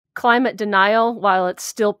climate denial, while it's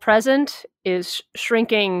still present, is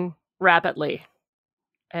shrinking rapidly.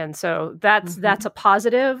 And so that's a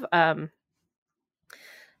positive.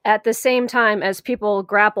 At the same time as people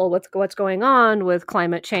grapple with what's going on with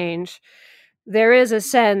climate change, there is a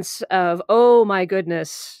sense of, oh my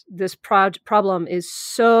goodness, this problem is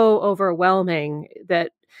so overwhelming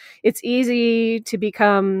that it's easy to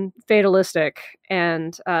become fatalistic.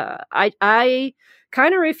 And I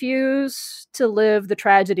kind of refuse to live the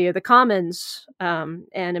tragedy of the commons, and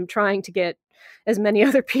am trying to get as many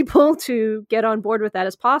other people to get on board with that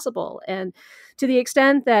as possible. And to the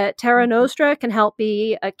extent that Terra Nostra can help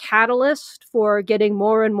be a catalyst for getting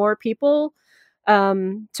more and more people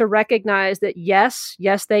to recognize that yes,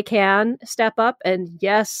 they can step up, and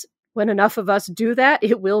yes, when enough of us do that,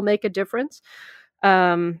 it will make a difference.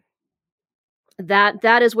 That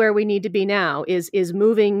is where we need to be now. Is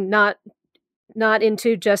moving not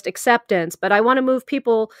into just acceptance, but I want to move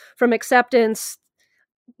people from acceptance,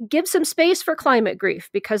 give some space for climate grief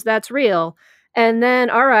because that's real, and then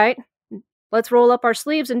all right, let's roll up our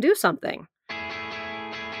sleeves and do something.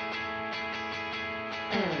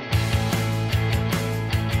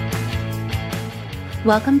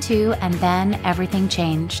 Welcome to And Then Everything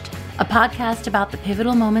Changed, a podcast about the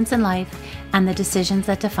pivotal moments in life and the decisions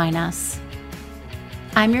that define us.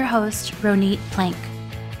 I'm your host, Ronit Plank.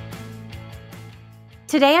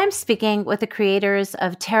 Today I'm speaking with the creators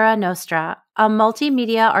of Terra Nostra, a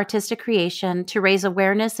multimedia artistic creation to raise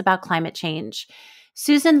awareness about climate change.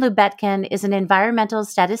 Susan Lubetkin is an environmental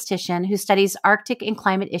statistician who studies Arctic and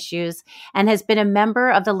climate issues and has been a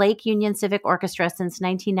member of the Lake Union Civic Orchestra since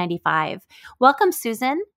 1995. Welcome,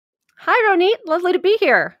 Susan. Hi, Ronit. Lovely to be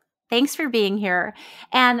here. Thanks for being here.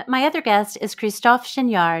 And my other guest is Christophe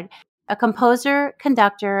Chignard, a composer,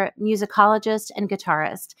 conductor, musicologist, and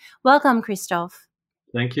guitarist. Welcome, Christophe.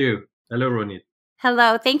 Thank you. Hello, Ronit.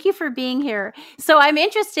 Hello. Thank you for being here. So I'm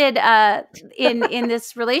interested in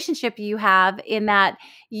this relationship you have, in that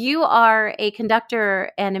you are a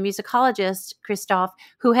conductor and a musicologist, Christophe,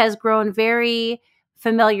 who has grown very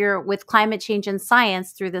familiar with climate change and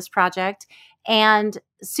science through this project. And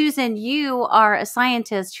Susan, you are a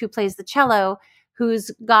scientist who plays the cello,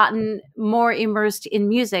 who's gotten more immersed in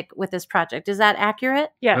music with this project. Is that accurate?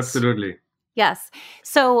 Yes. Absolutely. Yes.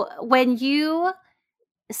 So when you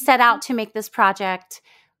set out to make this project,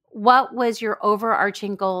 what was your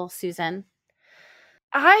overarching goal, Susan?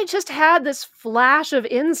 I just had this flash of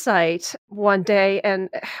insight one day, and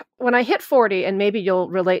when I hit 40, and maybe you'll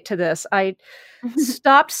relate to this, I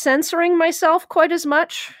stopped censoring myself quite as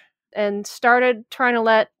much and started trying to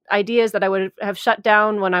let ideas that I would have shut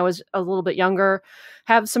down when I was a little bit younger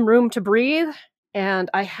have some room to breathe. And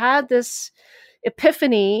I had this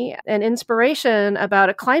epiphany and inspiration about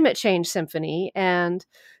a climate change symphony. And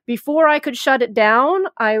before I could shut it down,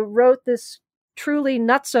 I wrote this truly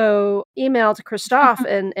nutso email to Christophe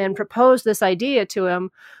and proposed this idea to him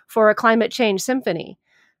for a climate change symphony.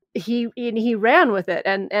 He ran with it.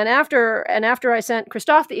 And after I sent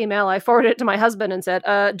Christophe the email, I forwarded it to my husband and said,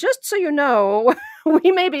 just so you know,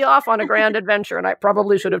 we may be off on a grand adventure, and I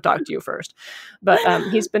probably should have talked to you first. But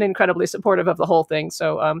he's been incredibly supportive of the whole thing.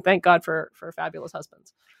 So thank God for fabulous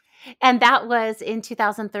husbands. And that was in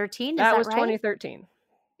 2013, That was right? 2013.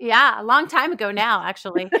 Yeah, a long time ago now,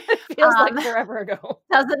 actually. Feels like forever ago.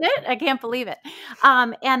 Doesn't it? I can't believe it.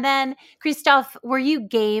 And then, Christophe, were you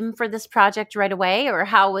game for this project right away, or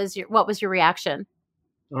what was your reaction?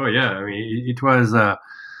 Oh, yeah. I mean, it was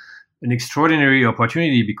an extraordinary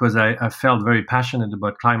opportunity because I felt very passionate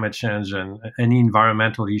about climate change and any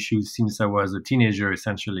environmental issues since I was a teenager,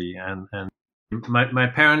 essentially. And my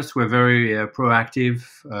parents were very proactive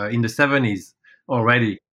in the 70s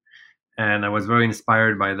already. And I was very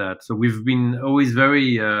inspired by that. So we've been always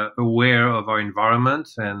very aware of our environment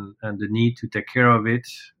and the need to take care of it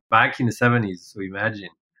back in the 70s. So imagine.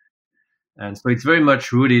 And so it's very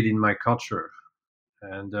much rooted in my culture.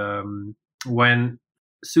 And when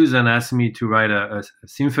Susan asked me to write a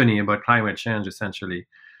symphony about climate change, essentially,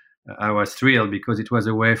 I was thrilled because it was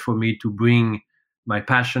a way for me to bring my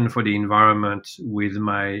passion for the environment with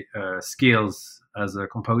my skills as a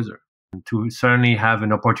composer. To certainly have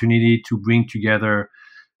an opportunity to bring together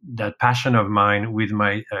that passion of mine with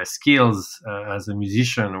my skills as a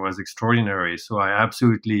musician was extraordinary. So I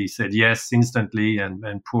absolutely said yes instantly and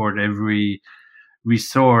poured every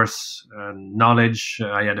resource and knowledge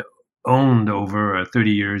I had owned over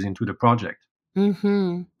 30 years into the project.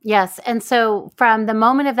 Mm-hmm. Yes. And so from the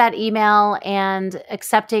moment of that email and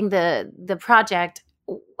accepting the project,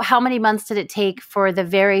 how many months did it take for the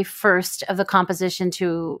very first of the composition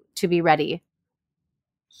to be ready?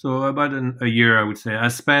 So about a year, I would say. I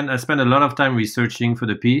spent a lot of time researching for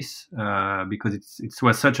the piece because it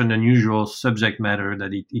was such an unusual subject matter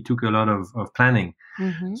that it took a lot of planning.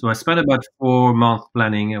 Mm-hmm. So I spent about 4 months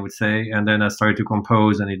planning, I would say, and then I started to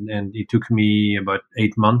compose, and it took me about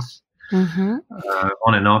 8 months Mm-hmm.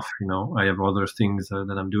 on and off. I have other things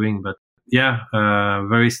that I'm doing, but yeah,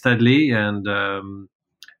 very steadily, and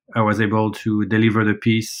I was able to deliver the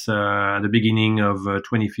piece at the beginning of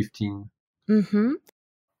 2015. Mm-hmm.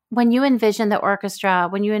 When you envisioned the orchestra,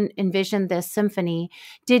 when you envisioned this symphony,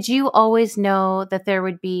 did you always know that there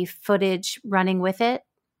would be footage running with it?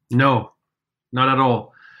 No, not at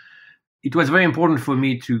all. It was very important for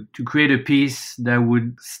me to create a piece that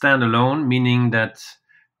would stand alone, meaning that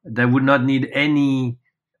would not need any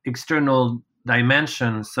external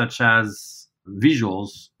dimension such as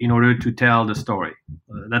visuals in order to tell the story.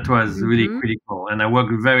 That was really Mm-hmm. critical, and I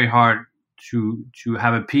worked very hard to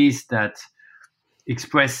have a piece that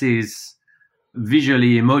expresses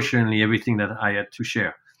visually, emotionally everything that I had to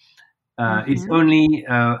share. It's Mm-hmm. only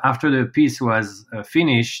after the piece was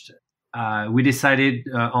finished, we decided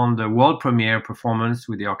on the world premiere performance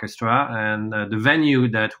with the orchestra, and the venue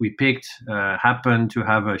that we picked happened to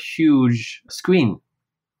have a huge screen.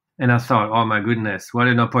 And I thought, oh my goodness, what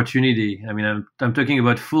an opportunity! I mean, I'm talking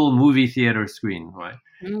about full movie theater screen, right?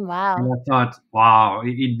 And Wow. I thought, wow,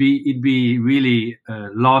 it'd be really a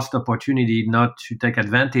lost opportunity not to take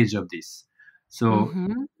advantage of this. So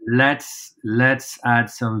Mm-hmm. let's add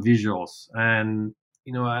some visuals, and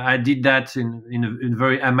I did that in a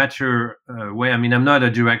very amateur way. I mean, I'm not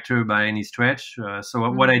a director by any stretch.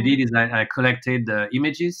 So what I Mm-hmm. did is I collected the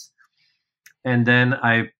images, and then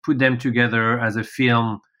I put them together as a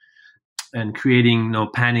film and creating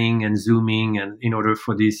panning and zooming, and in order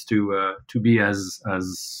for this to be as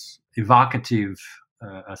evocative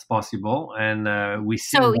as possible. And we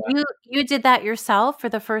see So that. you did that yourself for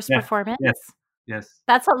the first Yeah, performance? yes, yes,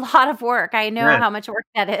 That's a lot of work. I know yes, how much work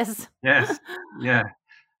that is. yes, yeah.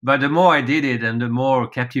 But the more I did it, and the more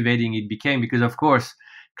captivating it became, because of course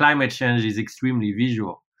climate change is extremely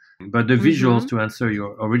visual. But the visuals, Mm-hmm. to answer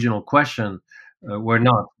your original question, were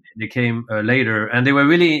not. They came later, and they were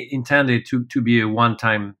really intended to be a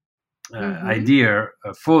one-time Mm-hmm. idea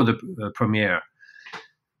for the premiere.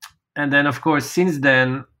 And then, of course, since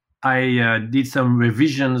then, I did some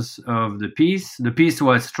revisions of the piece. The piece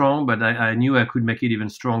was strong, but I knew I could make it even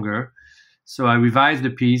stronger. So I revised the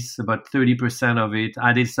piece, about 30% of it,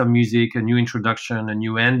 added some music, a new introduction, a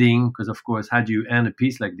new ending, because, of course, how do you end a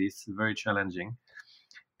piece like this? Very challenging.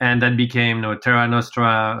 And that became Terra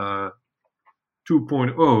Nostra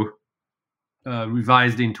 2.0,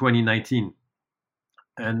 revised in 2019.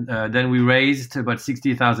 And then we raised about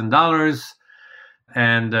 $60,000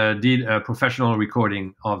 and did a professional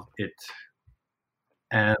recording of it.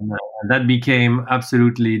 And that became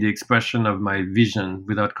absolutely the expression of my vision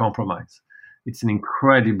without compromise. It's an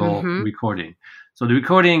incredible Mm-hmm. recording. So the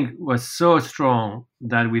recording was so strong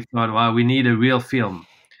that we thought, wow, we need a real film.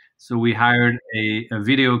 So we hired a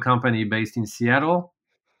video company based in Seattle.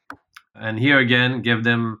 And here again, gave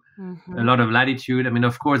them a Mm-hmm. lot of latitude. I mean,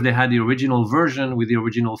 of course, they had the original version with the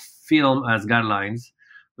original film as guidelines,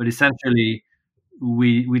 but essentially,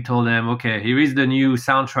 we told them, okay, here is the new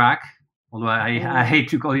soundtrack. Although I hate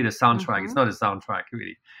to call it a soundtrack, it's Mm-hmm. not a soundtrack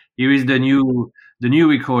really. Here is the new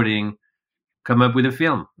recording. Come up with a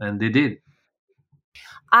film, and they did.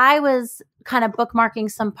 I was kind of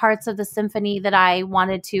bookmarking some parts of the symphony that I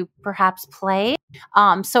wanted to perhaps play.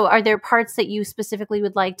 So are there parts that you specifically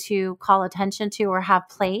would like to call attention to or have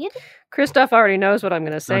played? Christophe already knows what I'm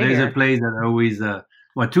going to So say there's a here. place that always,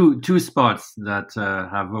 well, two spots that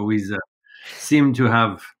have always seemed to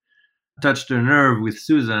have touched the nerve with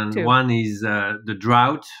Susan. Too. One is the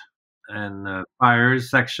drought and fires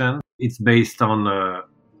section. It's based on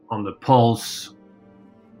the pulse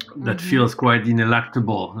that Mm-hmm. feels quite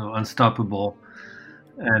ineluctable, unstoppable,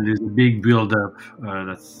 and there's a big build-up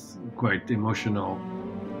that's quite emotional.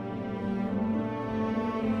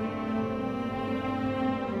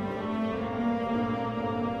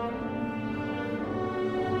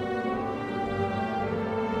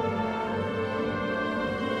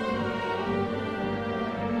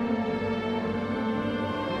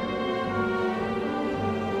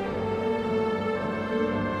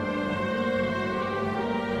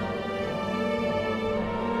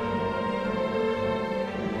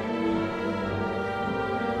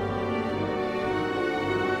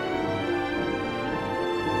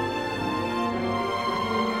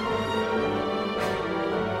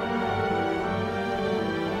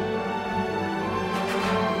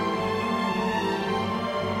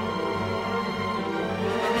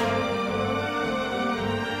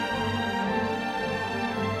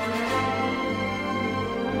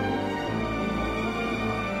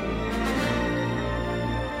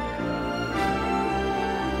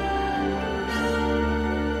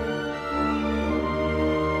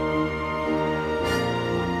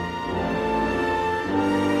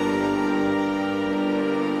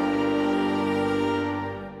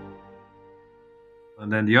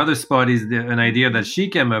 And then the other spot is an idea that she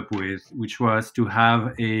came up with, which was to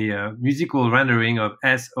have a musical rendering of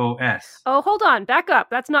SOS. Oh, hold on. Back up.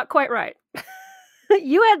 That's not quite right.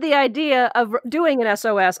 You had the idea of doing an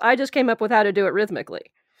SOS. I just came up with how to do it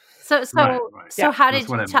rhythmically. So Yeah, how did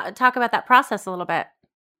you talk about that process a little bit?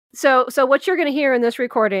 So what you're going to hear in this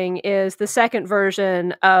recording is the second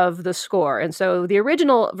version of the score. And so the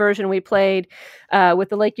original version we played with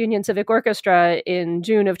the Lake Union Civic Orchestra in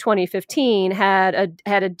June of 2015 had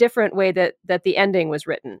a different way that the ending was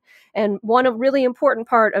written. And one really important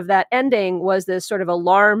part of that ending was this sort of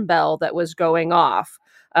alarm bell that was going off,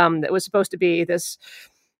 that was supposed to be this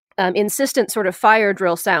insistent sort of fire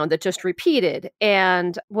drill sound that just repeated.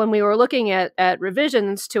 And when we were looking at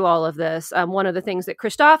revisions to all of this, one of the things that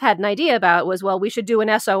Christophe had an idea about was, well, we should do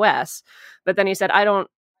an SOS. But then he said,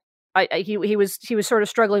 he was sort of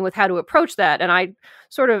struggling with how to approach that. And I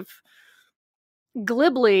sort of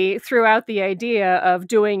glibly threw out the idea of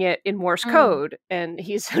doing it in Morse code. And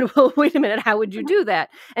he said, well, wait a minute, how would you do that?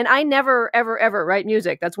 And I never, ever, ever write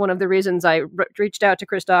music. That's one of the reasons I reached out to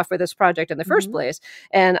Christophe for this project in the first place.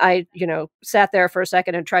 And I, sat there for a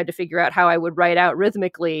second and tried to figure out how I would write out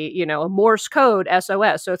rhythmically, a Morse code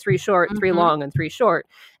SOS. So 3 short, 3 long, and 3 short.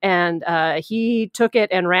 And he took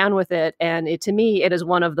it and ran with it. And to me, it is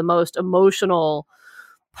one of the most emotional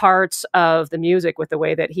parts of the music with the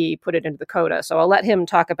way that he put it into the coda. So I'll let him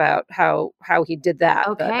talk about how he did that.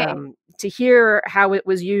 Okay. But, to hear how it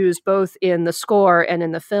was used both in the score and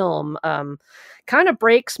in the film kind of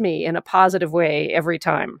breaks me in a positive way every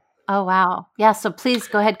time. Oh, wow. Yeah. So please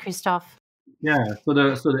go ahead, Christophe. Yeah. So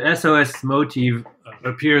the SOS motif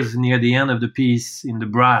appears near the end of the piece in the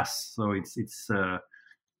brass. So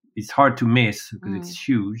it's hard to miss because it's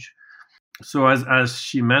huge. So as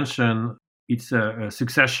she mentioned, it's a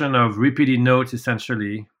succession of repeated notes,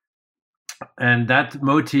 essentially. And that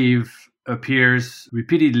motif appears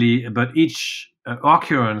repeatedly, but each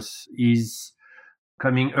occurrence is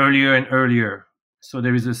coming earlier and earlier. So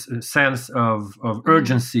there is a sense of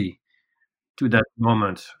urgency to that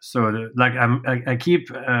moment. So I keep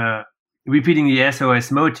repeating the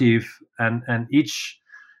SOS motif, and each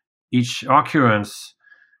occurrence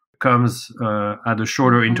comes at a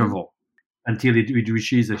shorter interval, until it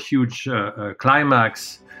reaches a huge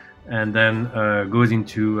climax, and then goes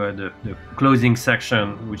into the closing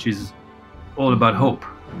section, which is all about hope.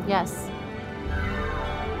 Yes.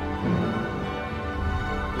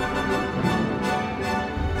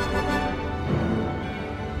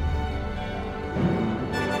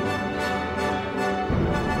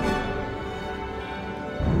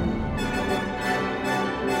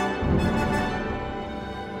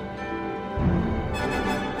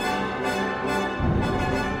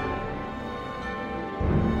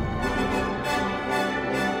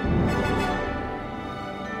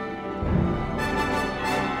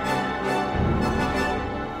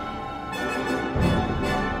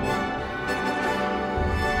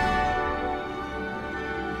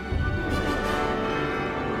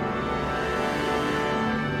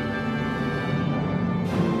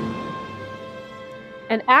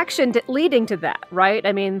 An action leading to that, right?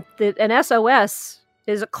 I mean, an SOS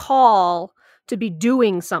is a call to be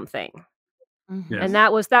doing something. Mm-hmm. Yes. And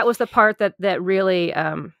that was the part that really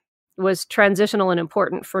was transitional and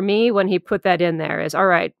important for me when he put that in there, is, all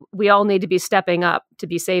right, we all need to be stepping up to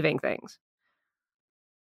be saving things.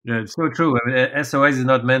 Yeah, it's so true. I mean, SOS is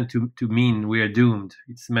not meant to mean we are doomed.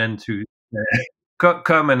 It's meant to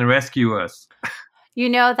come and rescue us.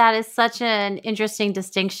 That is such an interesting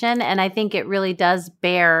distinction. And I think it really does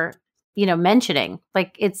bear, mentioning.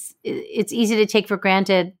 Like it's easy to take for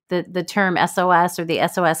granted the term SOS or the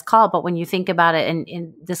SOS call. But when you think about it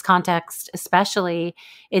in this context, especially,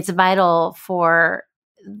 it's vital for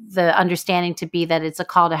the understanding to be that it's a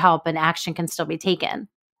call to help and action can still be taken.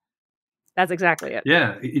 That's exactly it.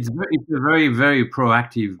 Yeah, it's a very, very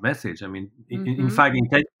proactive message. I mean, in fact, in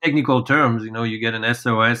technical terms, you get an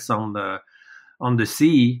SOS on the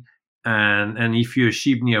sea, and if you're a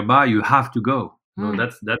ship nearby, you have to go.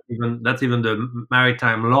 That's even the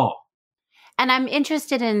maritime law. And I'm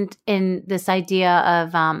interested in this idea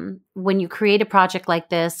of when you create a project like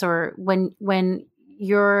this, or when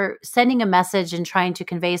you're sending a message and trying to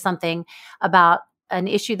convey something about an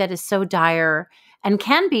issue that is so dire and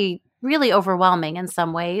can be really overwhelming in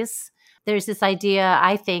some ways. There's this idea,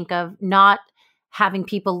 I think, of not having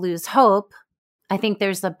people lose hope. I think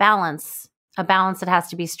there's a balance that has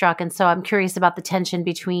to be struck. And so I'm curious about the tension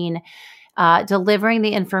between delivering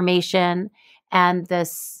the information and the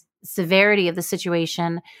severity of the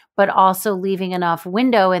situation, but also leaving enough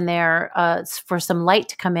window in there for some light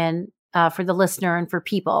to come in for the listener and for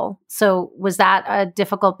people. So was that a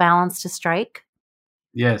difficult balance to strike?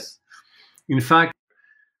 Yes. In fact,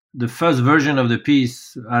 the first version of the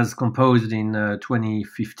piece, as composed in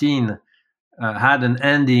 2015, had an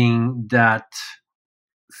ending that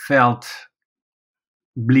felt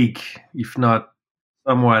bleak, if not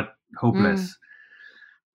somewhat hopeless.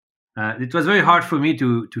 It was very hard for me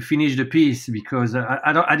to finish the piece because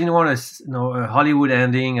I didn't want a Hollywood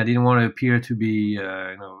ending. I didn't want to appear to be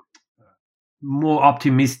more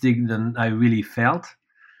optimistic than I really felt,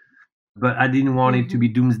 but I didn't want it to be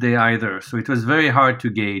doomsday either. So it was very hard to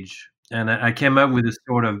gauge, and I came up with a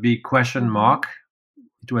sort of big question mark.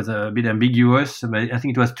 It was a bit ambiguous, but I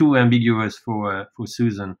think it was too ambiguous for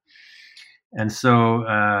Susan. And so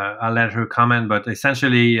I let her comment, but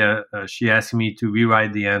essentially she asked me to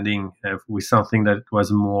rewrite the ending with something that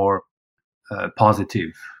was more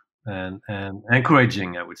positive and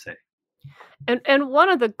encouraging, I would say. And one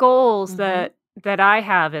of the goals that I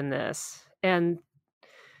have in this, and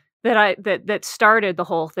that started the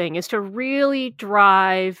whole thing, is to really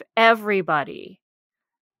drive everybody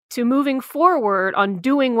to moving forward on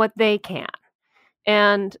doing what they can,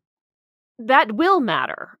 and that will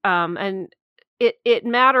matter. And it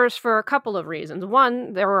matters for a couple of reasons.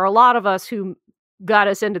 One, there were a lot of us who got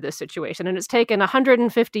us into this situation, and it's taken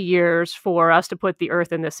 150 years for us to put the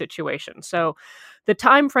Earth in this situation. So the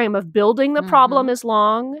time frame of building the problem is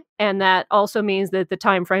long, and that also means that the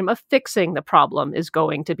time frame of fixing the problem is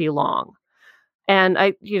going to be long. And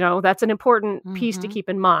that's an important piece to keep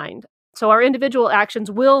in mind. So our individual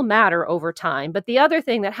actions will matter over time. But the other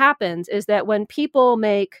thing that happens is that when people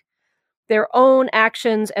make their own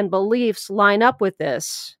actions and beliefs line up with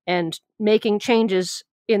this and making changes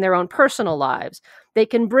in their own personal lives, they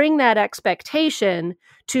can bring that expectation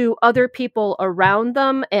to other people around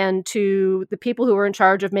them and to the people who are in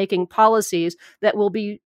charge of making policies that will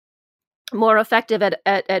be more effective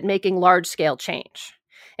at making large-scale change.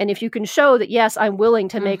 And if you can show that, yes, I'm willing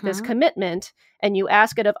to make this commitment, and you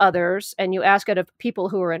ask it of others, and you ask it of people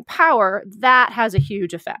who are in power, that has a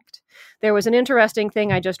huge effect. There was an interesting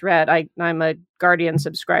thing I just read. I'm a Guardian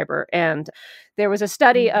subscriber, and there was a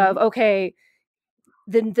study of,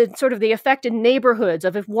 the sort of the effect in neighborhoods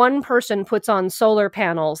of if one person puts on solar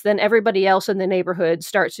panels, then everybody else in the neighborhood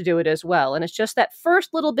starts to do it as well. And it's just that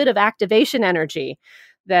first little bit of activation energy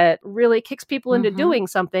that really kicks people into doing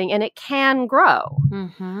something, and it can grow.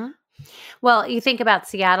 Well, you think about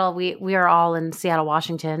Seattle, we are all in Seattle,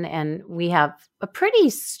 Washington, and we have a pretty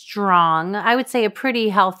strong, I would say a pretty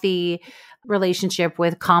healthy relationship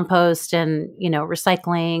with compost and,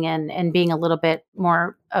 recycling and being a little bit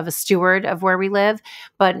more of a steward of where we live.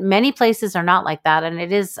 But many places are not like that. And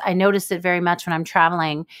I notice it very much when I'm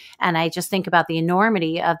traveling, and I just think about the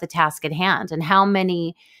enormity of the task at hand and how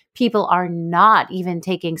many people are not even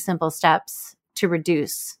taking simple steps to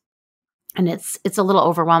reduce. And it's a little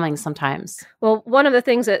overwhelming sometimes. Well, one of the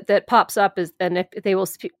things that pops up is, and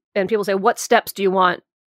people say, what steps do you want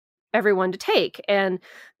everyone to take? And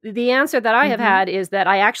the answer that I have had is that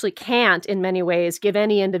I actually can't, in many ways, give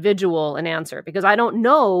any individual an answer because I don't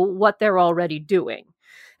know what they're already doing.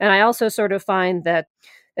 And I also sort of find that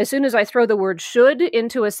as soon as I throw the word should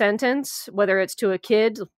into a sentence, whether it's to a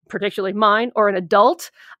kid, particularly mine, or an adult,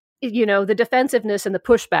 the defensiveness and the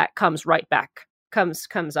pushback comes right back.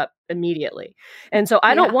 Comes up immediately. And so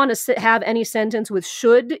I don't want to have any sentence with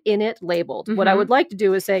should in it labeled. What I would like to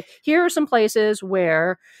do is say, here are some places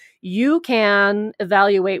where you can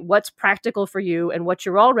evaluate what's practical for you and what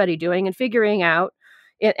you're already doing and figuring out,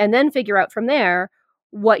 and then figure out from there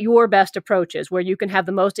what your best approach is, where you can have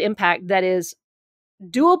the most impact that is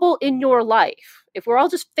doable in your life. If we're all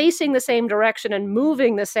just facing the same direction and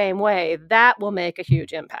moving the same way, that will make a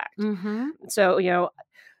huge impact. So,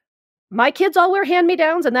 my kids all wear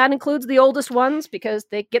hand-me-downs, and that includes the oldest ones because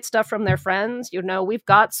they get stuff from their friends. We've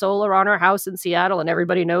got solar on our house in Seattle, and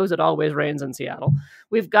everybody knows it always rains in Seattle.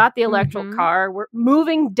 We've got the electric car. We're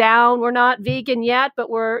moving down. We're not vegan yet, but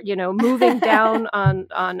we're, moving down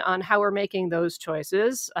on how we're making those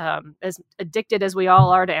choices. As addicted as we all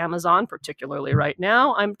are to Amazon, particularly right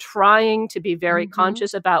now, I'm trying to be very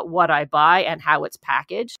conscious about what I buy and how it's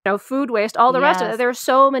packaged. Food waste, all the rest of it. There are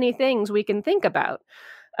so many things we can think about.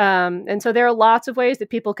 And so there are lots of ways that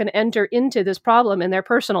people can enter into this problem in their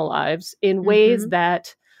personal lives in ways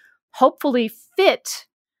that hopefully fit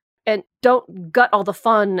and don't gut all the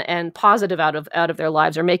fun and positive out of their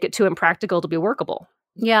lives or make it too impractical to be workable.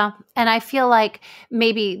 Yeah. And I feel like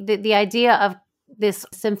maybe the idea of this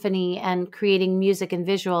symphony and creating music and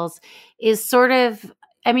visuals is sort of,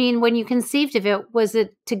 when you conceived of it, was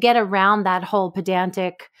it to get around that whole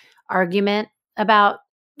pedantic argument about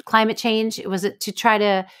climate change? Was it to try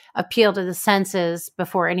to appeal to the senses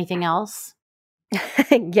before anything else?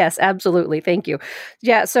 Yes, absolutely. Thank you.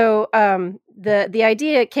 Yeah, so the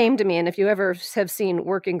idea came to me, and if you ever have seen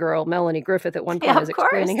Working Girl, Melanie Griffith at one Yeah, point of is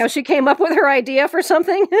explaining course. how she came up with her idea for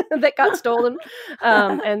something that got stolen.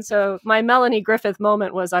 And so my Melanie Griffith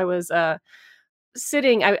moment was I was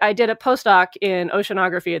sitting, I did a postdoc in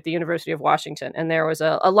oceanography at the University of Washington, and there was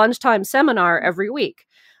a lunchtime seminar every week.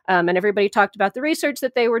 And everybody talked about the research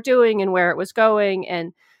that they were doing and where it was going.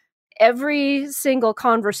 And every single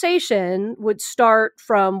conversation would start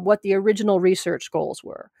from what the original research goals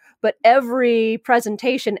were. But every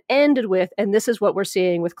presentation ended with, and this is what we're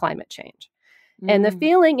seeing with climate change. And the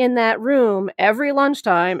feeling in that room every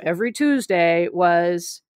lunchtime, every Tuesday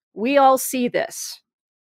was, we all see this,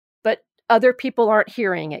 but other people aren't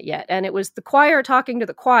hearing it yet. And it was the choir talking to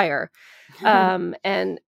the choir.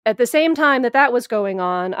 And at the same time that was going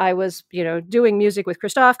on, I was, doing music with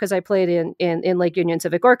Christophe because I played in Lake Union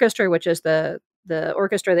Civic Orchestra, which is the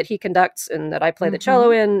orchestra that he conducts and that I play the cello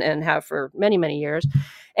in and have for many, many years.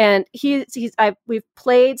 And we've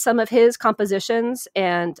played some of his compositions,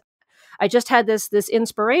 and I just had this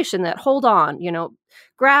inspiration that, hold on,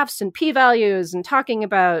 graphs and p-values and talking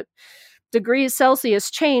about degrees Celsius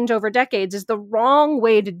change over decades is the wrong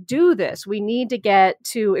way to do this. We need to get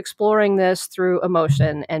to exploring this through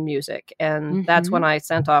emotion and music. And that's when I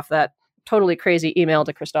sent off that totally crazy email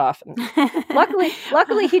to Christophe. And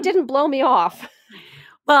luckily he didn't blow me off.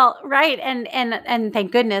 Well, right. And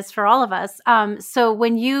thank goodness for all of us. So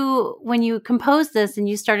when you composed this and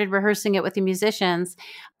you started rehearsing it with the musicians,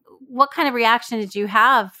 what kind of reaction did you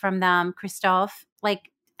have from them, Christophe? Like,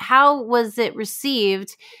 how was it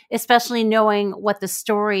received, especially knowing what the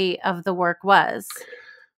story of the work was?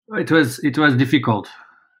 It was difficult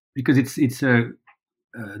because it's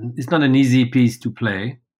not an easy piece to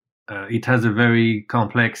play. It has a very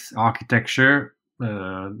complex architecture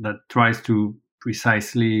that tries to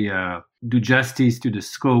precisely do justice to the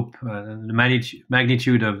scope, the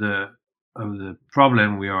magnitude of the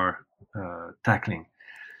problem we are tackling.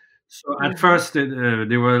 So at first,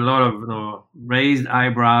 there were a lot of raised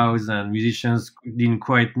eyebrows, and musicians didn't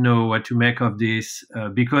quite know what to make of this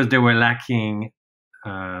because they were lacking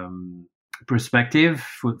perspective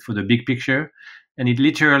for the big picture. And it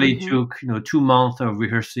literally took 2 months of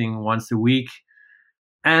rehearsing once a week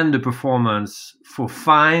and the performance for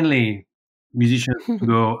finally musicians to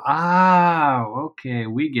go, okay,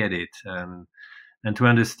 we get it, and to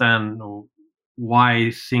understand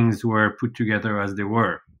why things were put together as they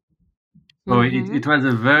were. So it was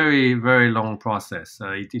a very, very long process.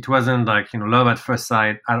 It wasn't like love at first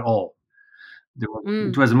sight at all.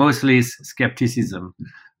 It was mostly skepticism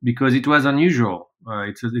because it was unusual.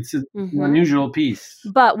 It's an unusual piece.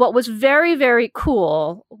 But what was very, very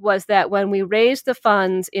cool was that when we raised the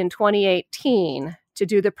funds in 2018 to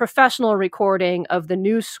do the professional recording of the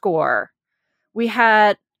new score, we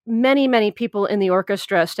had many, many people in the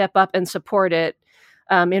orchestra step up and support it.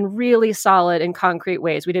 In really solid and concrete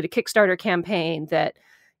ways. We did a Kickstarter campaign that,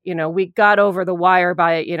 we got over the wire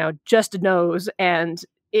by, just a nose. And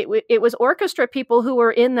it was orchestra people who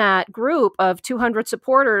were in that group of 200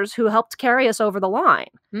 supporters who helped carry us over the line.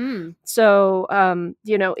 So,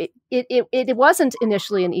 it wasn't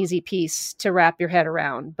initially an easy piece to wrap your head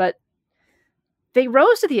around, but they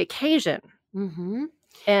rose to the occasion.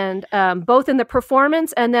 And both in the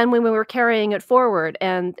performance and then when we were carrying it forward,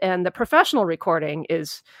 and the professional recording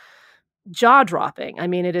is jaw-dropping. I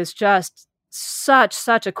mean, it is just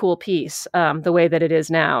such a cool piece, the way that it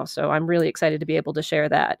is now. So I'm really excited to be able to share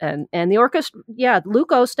that. And the orchestra,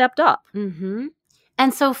 Luco stepped up.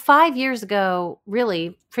 And so 5 years ago,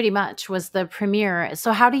 really, pretty much was the premiere.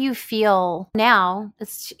 So how do you feel now?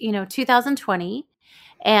 It's 2020,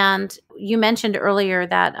 and you mentioned earlier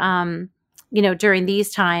that during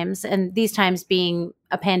these times, and these times being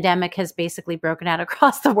a pandemic has basically broken out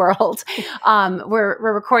across the world. We're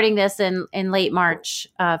recording this in late March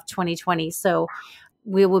of 2020. So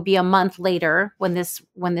we will be a month later when this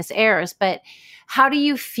airs. But how do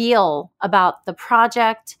you feel about the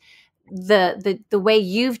project, the way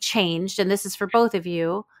you've changed, and this is for both of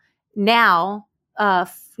you now, 5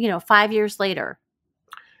 years later?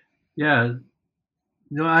 Yeah.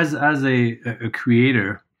 As a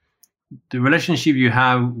creator, the relationship you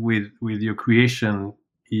have with your creation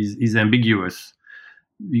is ambiguous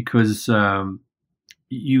because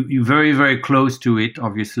you're very, very close to it,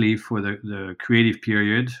 obviously, for the creative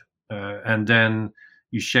period, and then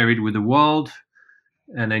you share it with the world,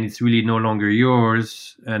 and then it's really no longer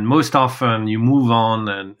yours. And most often you move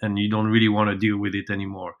on and you don't really want to deal with it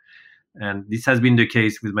anymore. And this has been the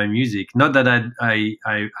case with my music. Not that I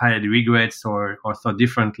had regrets or thought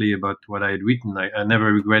differently about what I had written. I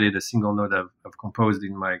never regretted a single note I've composed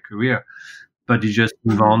in my career. but you just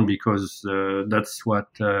move on because that's what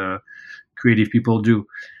creative people do.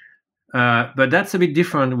 But that's a bit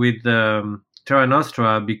different with Terra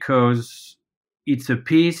Nostra because it's a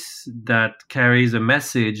piece that carries a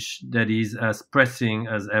message that is as pressing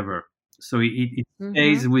as ever. So it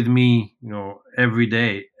stays with me, every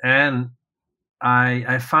day. And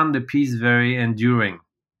I found the piece very enduring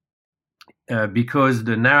because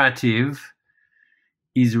the narrative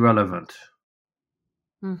is relevant.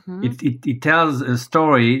 It tells a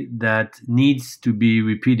story that needs to be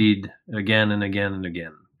repeated again and again and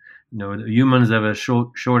again. Humans have a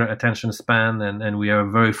shorter attention span, and we are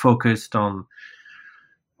very focused on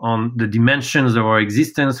the dimensions of our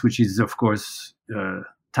existence, which is, of course,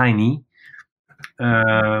 tiny.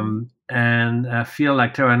 And I feel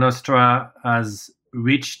like Terra Nostra has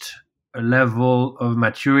reached a level of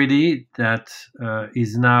maturity that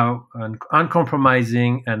is now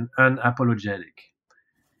uncompromising and unapologetic.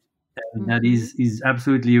 And that is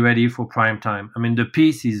absolutely ready for prime time. I mean, the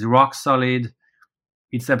piece is rock solid.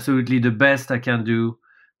 It's absolutely the best I can do.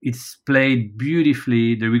 It's played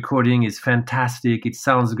beautifully. The recording is fantastic. It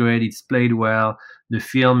sounds great. It's played well. The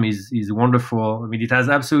film is wonderful. I mean, it has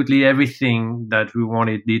absolutely everything that we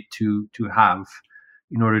wanted it to have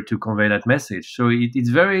in order to convey that message. So it's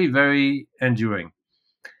very, very enduring.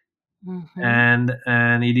 And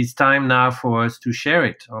it is time now for us to share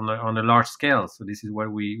it on a large scale. So this is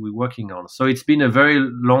what we're working on. So it's been a very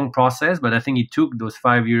long process, but I think it took those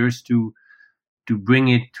 5 years to bring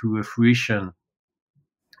it to a fruition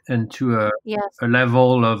and to a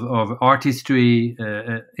level of artistry,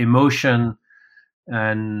 emotion,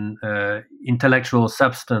 and intellectual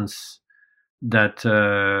substance that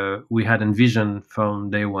we had envisioned from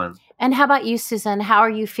day one. And how about you, Susan? How are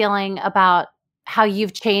you feeling about how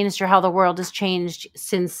you've changed or how the world has changed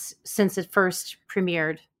since it first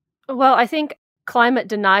premiered? Well, I think climate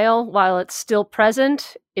denial, while it's still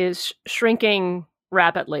present, is shrinking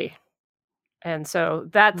rapidly. And so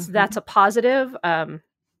that's a positive.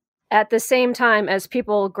 At the same time as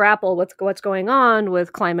people grapple with what's going on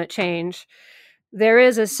with climate change, there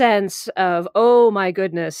is a sense of, oh my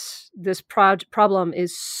goodness, this problem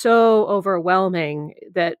is so overwhelming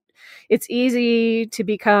that it's easy to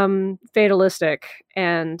become fatalistic.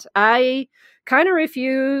 And I kind of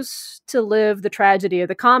refuse to live the tragedy of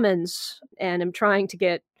the commons, and am trying to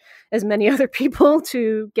get as many other people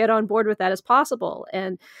to get on board with that as possible.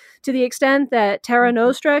 And to the extent that Terra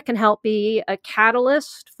Nostra can help be a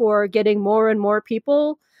catalyst for getting more and more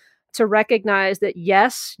people to recognize that,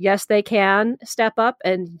 yes, they can step up.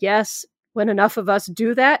 And yes, when enough of us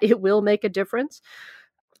do that, it will make a difference.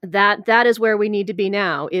 That is where we need to be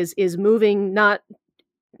now, is moving not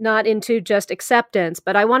into just acceptance,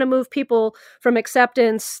 but I want to move people from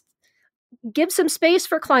acceptance, give some space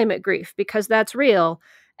for climate grief because that's real.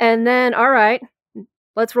 And then, all right,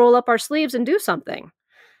 let's roll up our sleeves and do something.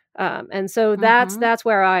 And so that's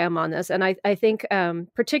where I am on this. And I think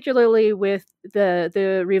particularly with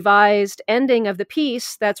the revised ending of the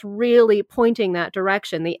piece, that's really pointing that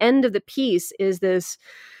direction. The end of the piece is this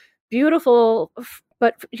beautiful,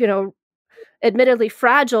 but admittedly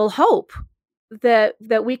fragile hope that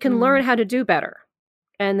we can learn how to do better,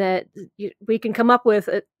 and that we can come up with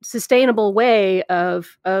a sustainable way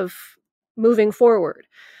of moving forward.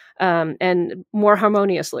 And more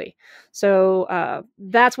harmoniously. So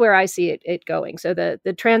that's where I see it going. So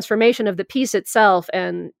the transformation of the piece itself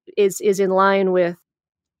and is in line with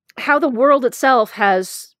how the world itself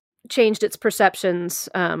has changed its perceptions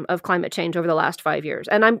of climate change over the last 5 years.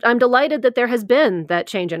 And I'm delighted that there has been that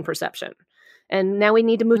change in perception. And now we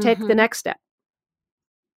need to take the next step.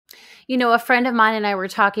 A friend of mine and I were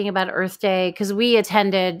talking about Earth Day because we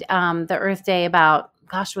attended the Earth Day about,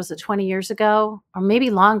 was it 20 years ago or maybe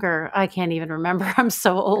longer? I can't even remember. I'm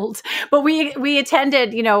so old. But we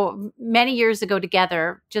attended, many years ago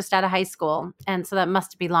together, just out of high school. And so that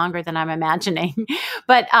must be longer than I'm imagining.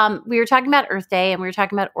 But we were talking about Earth Day, and we were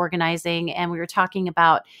talking about organizing, and we were talking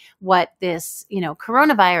about what this,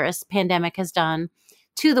 coronavirus pandemic has done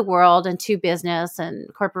to the world and to business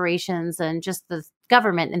and corporations and just the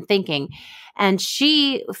government and thinking. And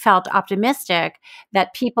she felt optimistic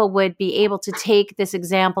that people would be able to take this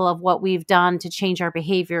example of what we've done to change our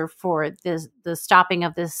behavior for the stopping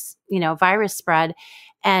of this, virus spread,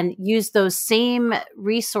 and use those same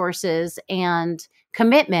resources and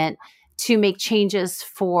commitment to make changes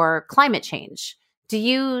for climate change. Do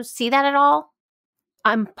you see that at all?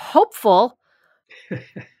 I'm hopeful.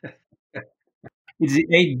 It's the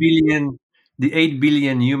 8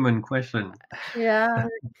 billion human question. Yeah.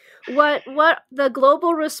 What the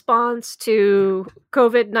global response to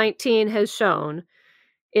COVID-19 has shown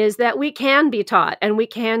is that we can be taught and we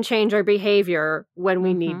can change our behavior when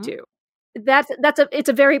we need to. It's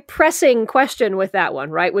a very pressing question with that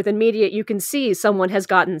one, right? With immediate, you can see someone has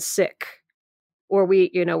gotten sick, or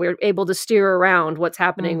we're able to steer around what's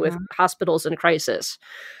happening with hospitals in crisis.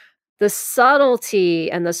 The subtlety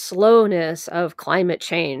and the slowness of climate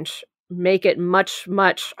change make it much,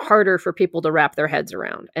 much harder for people to wrap their heads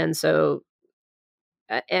around. And so,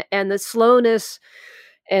 and the slowness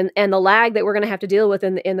and the lag that we're going to have to deal with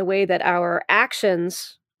in the way that our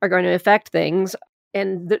actions are going to affect things,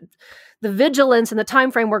 and the vigilance and the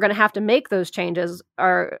time frame we're going to have to make those changes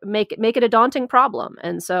make it a daunting problem.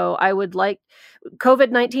 And so I would like,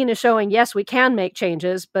 COVID-19 is showing, yes, we can make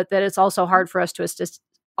changes, but that it's also hard for us to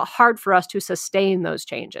sustain those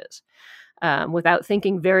changes without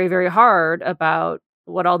thinking very, very hard about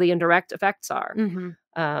what all the indirect effects are.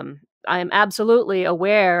 I am absolutely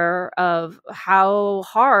aware of how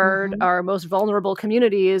hard our most vulnerable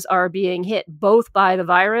communities are being hit, both by the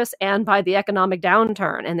virus and by the economic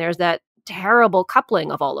downturn. And there's that terrible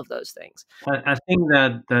coupling of all of those things. I think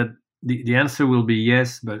that the answer will be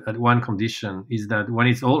yes, but at one condition, is that when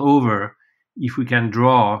it's all over, if we can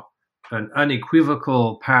draw an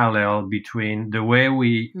unequivocal parallel between the way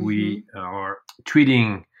we are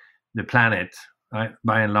treating the planet,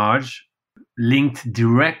 by and large, linked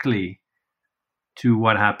directly to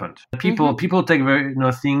what happened. People take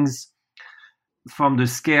things from the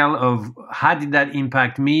scale of how did that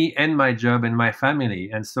impact me and my job and my family.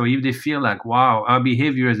 And so if they feel like, wow, our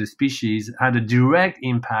behavior as a species had a direct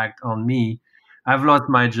impact on me, I've lost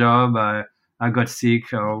my job, I got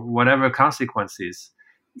sick, or whatever consequences.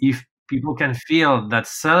 If people can feel that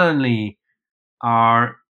suddenly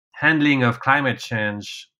our handling of climate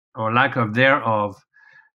change or lack of thereof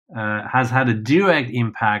has had a direct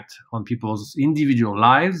impact on people's individual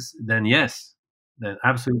lives, then yes, then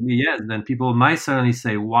absolutely yes. Then people might suddenly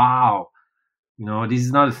say, wow, this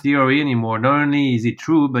is not a theory anymore. Not only is it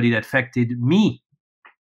true, but it affected me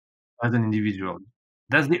as an individual.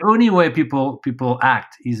 That's the only way people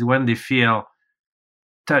act, is when they feel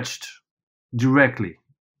touched directly.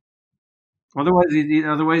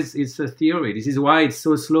 Otherwise, it's a theory. This is why it's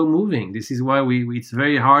so slow moving. This is why it's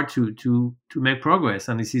very hard to make progress.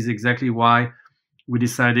 And this is exactly why we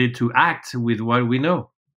decided to act with what we know.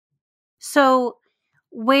 So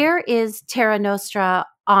where is Terra Nostra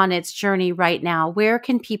on its journey right now? Where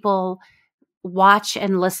can people watch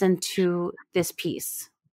and listen to this piece?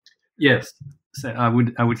 Yes. So I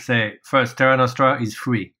would say, first, Terra Nostra is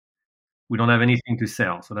free. We don't have anything to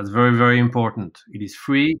sell. So that's very, very important. It is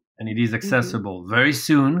free and it is accessible. Very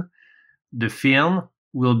soon, the film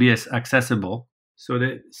will be accessible. So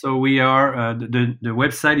we are, the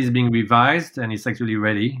website is being revised and it's actually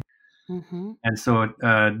ready. And so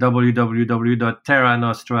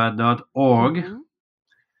www.terranostra.org.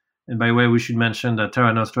 And by the way, we should mention that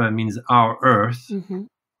Terra Nostra means our Earth.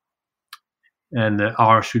 And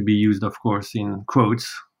our should be used, of course, in quotes,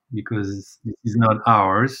 because this is not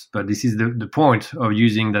ours, but this is the point of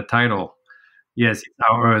using the title. Yes, it's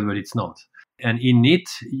our Earth, but it's not. And in it,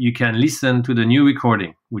 you can listen to the new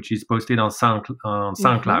recording, which is posted on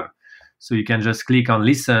SoundCloud. So you can just click on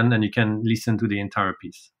listen and you can listen to the entire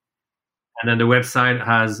piece. And then the website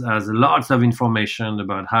has lots of information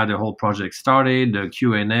about how the whole project started, the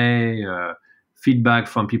Q&A, feedback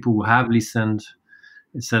from people who have listened,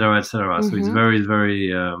 etc., etc. So it's very,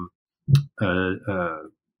 very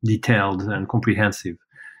detailed and comprehensive.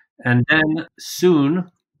 And then soon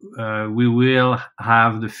we will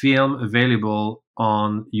have the film available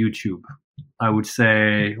on YouTube. I would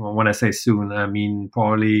say, well, when I say soon, I mean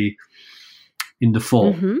probably in the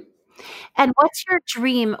fall. And what's your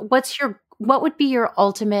dream? What would be your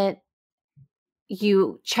ultimate?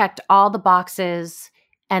 You checked all the boxes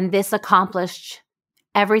and this accomplished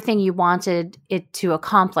everything you wanted it to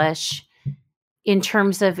accomplish in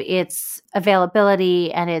terms of its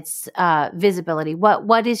availability and its visibility.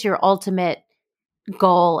 What is your ultimate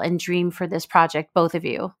goal and dream for this project, both of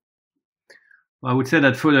you? I would say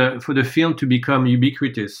that for the film to become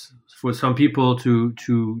ubiquitous, for some people to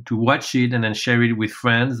watch it and then share it with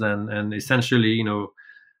friends, and essentially, I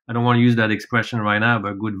don't want to use that expression right now,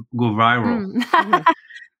 but go viral.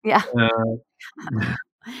 Yeah.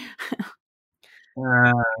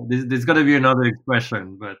 There's got to be another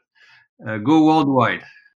expression, but go worldwide.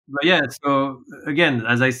 But yeah, so again,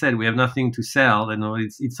 as I said, we have nothing to sell.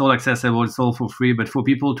 It's all accessible. It's all for free. But for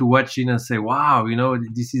people to watch it and say, "Wow,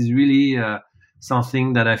 this is really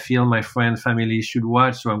something that I feel my family should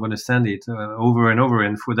watch," so I'm going to send it over and over,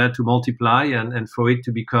 and for that to multiply and for it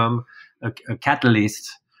to become a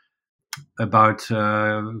catalyst about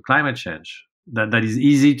climate change that is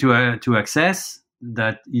easy to access,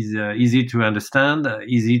 that is easy to understand,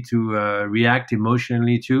 easy to react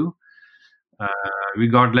emotionally to,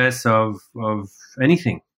 regardless of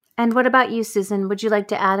anything. And what about you, Susan? Would you like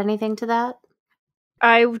to add anything to that?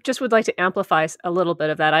 I just would like to amplify a little bit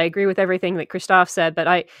of that. I agree with everything that Christophe said, but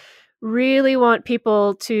I really want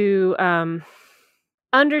people to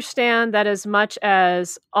understand that as much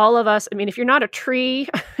as all of us, I mean, if you're not a tree,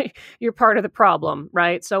 you're part of the problem,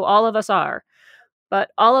 right? So all of us are,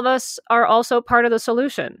 but all of us are also part of the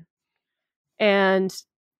solution. And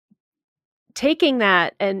taking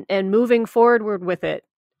that and moving forward with it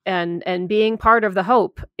and being part of the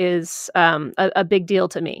hope is a big deal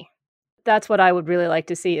to me. That's what I would really like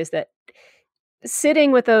to see, is that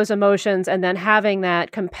sitting with those emotions and then having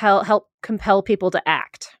that help compel people to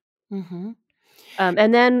act. Mm-hmm.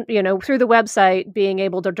 And then, through the website, being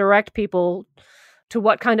able to direct people to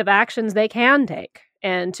what kind of actions they can take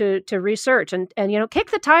and to research and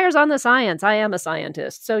kick the tires on the science. I am a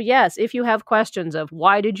scientist. So yes, if you have questions of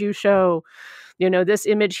why did you show, this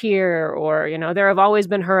image here, or, there have always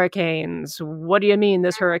been hurricanes. What do you mean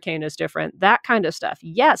this hurricane is different? That kind of stuff.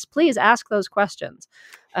 Yes, please ask those questions.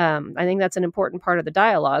 I think that's an important part of the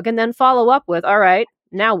dialogue. And then follow up with, all right,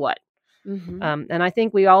 now what? Mm-hmm. And I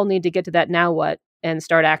think we all need to get to that now what and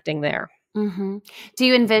start acting there. Mm-hmm. Do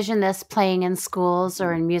you envision this playing in schools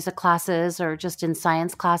or in music classes or just in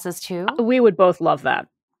science classes too? We would both love that.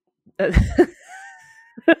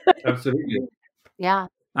 Absolutely. Yeah.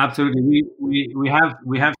 Absolutely. We have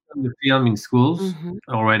done the film in schools mm-hmm.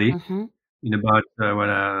 already. Mm-hmm. In about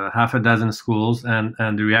half a dozen schools, and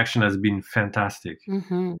the reaction has been fantastic.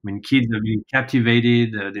 Mm-hmm. I mean, kids have been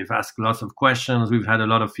captivated. They've asked lots of questions. We've had a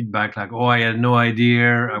lot of feedback, like, "Oh, I had no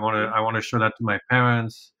idea. I want to show that to my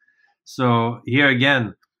parents." So here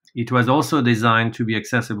again, it was also designed to be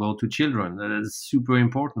accessible to children. That is super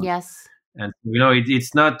important. Yes. And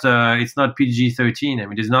it's not PG-13. I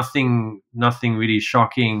mean, there's nothing really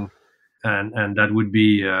shocking. And that would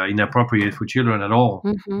be inappropriate for children at all,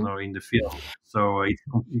 mm-hmm. In the film. So it's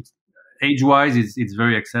age-wise, it's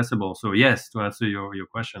very accessible. So yes, to answer your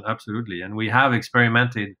question, absolutely. And we have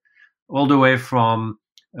experimented all the way from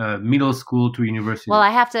middle school to university. Well,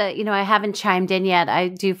 I have to, I haven't chimed in yet. I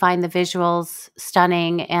do find the visuals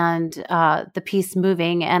stunning and the piece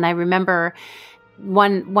moving. And I remember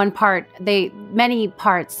one part, many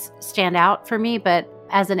parts stand out for me, but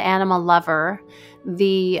as an animal lover,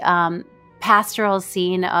 the pastoral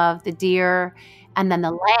scene of the deer and then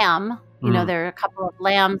the lamb, there are a couple of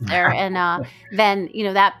lambs there, and then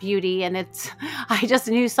that beauty, and I just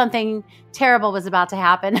knew something terrible was about to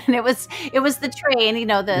happen, and it was the train,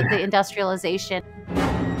 the industrialization.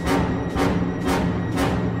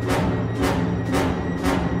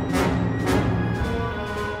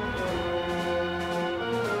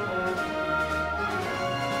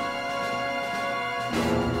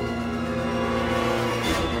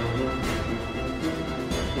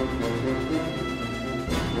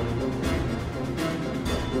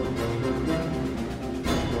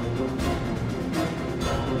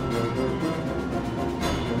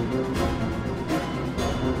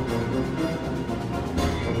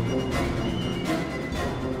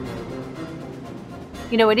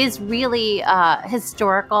 It is really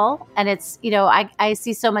historical, and it's, I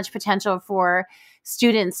see so much potential for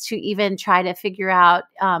students to even try to figure out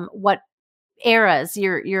what eras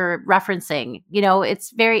you're referencing.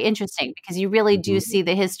 It's very interesting because you really do see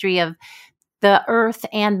the history of the earth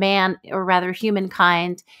and man, or rather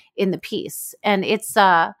humankind, in the piece. And it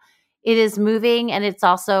is moving, and it's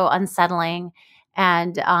also unsettling,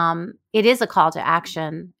 and it is a call to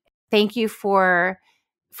action. Thank you for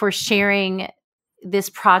sharing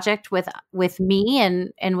this project with me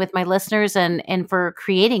and with my listeners, and for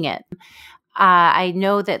creating it. I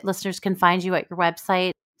know that listeners can find you at your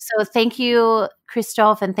website. So thank you,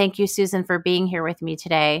 Christophe, and thank you, Susan, for being here with me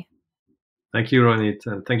today. Thank you, Ronit,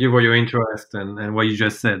 and thank you for your interest and what you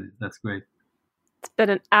just said. That's great. It's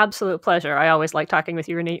been an absolute pleasure. I always like talking with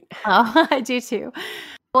you, Ronit. Oh, I do too.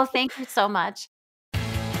 Well, thank you so much.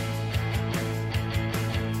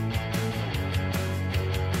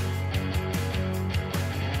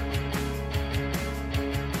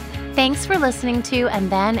 Thanks for listening to And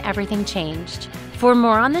Then Everything Changed. For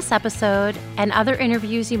more on this episode and other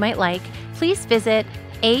interviews you might like, please visit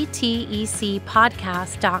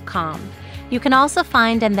atecpodcast.com. You can also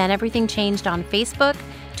find And Then Everything Changed on Facebook,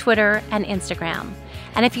 Twitter, and Instagram.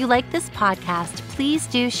 And if you like this podcast, please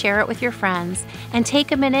do share it with your friends and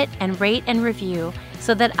take a minute and rate and review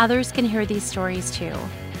so that others can hear these stories too.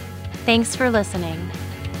 Thanks for listening.